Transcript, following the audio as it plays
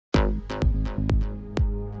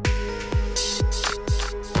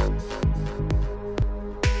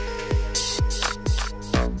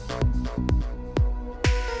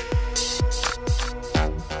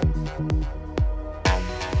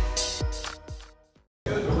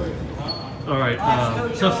All right,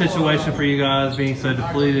 tough situation for you guys being so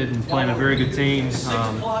depleted and playing a very good team.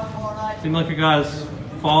 Seemed like you guys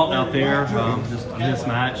fought out there, just a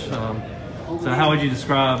mismatch. So how would you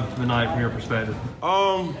describe the night from your perspective?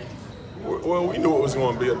 Well, we knew it was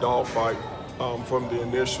going to be a dogfight from the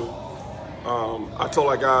initial. I told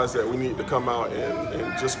our guys that we need to come out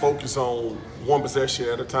and just focus on one possession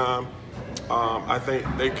at a time. I think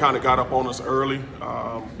they kind of got up on us early.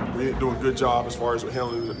 We didn't do a good job as far as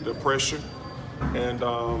handling the pressure. And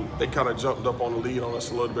they kind of jumped up on the lead on us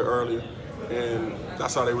a little bit earlier. And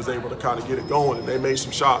that's how they was able to kind of get it going. And they made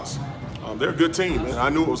some shots. They're a good team, and I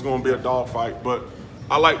knew it was going to be a dogfight. But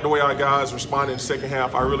I like the way our guys responded in the second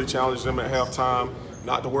half. I really challenged them at halftime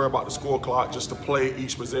not to worry about the score clock, just to play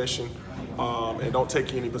each possession and don't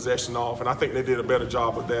take any possession off. And I think they did a better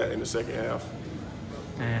job of that in the second half.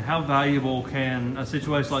 And how valuable can a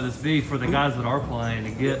situation like this be for the guys that are playing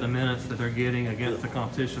to get the minutes that they're getting against the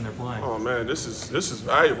competition they're playing? Oh man, this is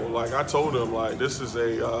valuable. Like I told them, like this is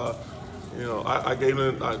a, I gave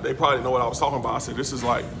them. They probably know what I was talking about. I said this is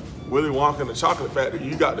like Willy Wonka and the Chocolate Factory.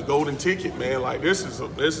 You got the golden ticket, man. Like this is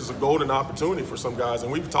a golden opportunity for some guys,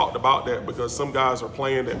 and we've talked about that because some guys are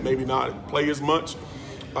playing that maybe not play as much.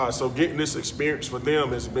 So getting this experience for them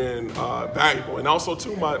has been valuable, and also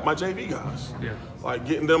too my JV guys. Yeah. Like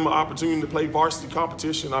getting them an opportunity to play varsity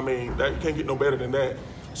competition. I mean, that you can't get no better than that.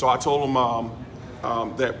 So I told them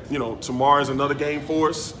that tomorrow is another game for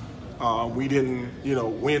us. We didn't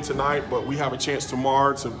win tonight, but we have a chance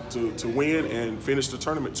tomorrow to win and finish the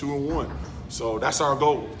tournament 2-1. So that's our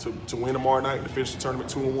goal, to win tomorrow night and to finish the tournament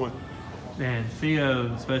 2-1. And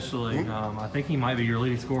Theo, especially, I think he might be your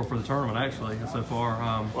leading scorer for the tournament, actually, so far.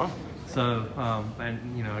 Wow. So,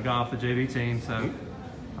 and a guy off the JV team. So,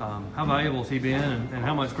 how valuable has he been, and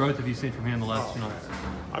how much growth have you seen from him the last 2 nights?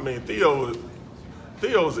 I mean,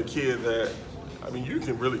 Theo's a kid that, you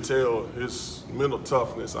can really tell his mental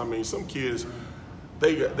toughness. I mean, some kids,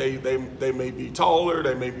 they may be taller,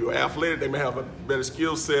 they may be athletic, they may have a better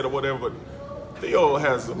skill set or whatever, but Theo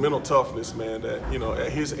has a mental toughness, man, that,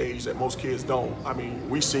 at his age that most kids don't. I mean,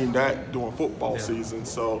 we seen that during football season.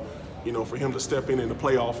 So, for him to step in the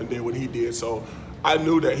playoff and did what he did. So I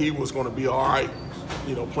knew that he was going to be all right,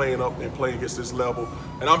 playing up and playing against this level.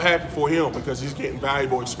 And I'm happy for him because he's getting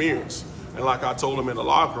valuable experience. And like I told him in the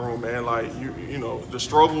locker room, man, like, the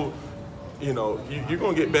struggle, you're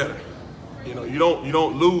going to get better. You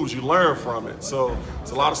don't lose, you learn from it. So it's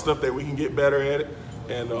a lot of stuff that we can get better at it.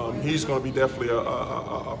 And he's going to be definitely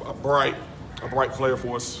a bright player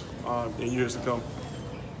for us in years to come.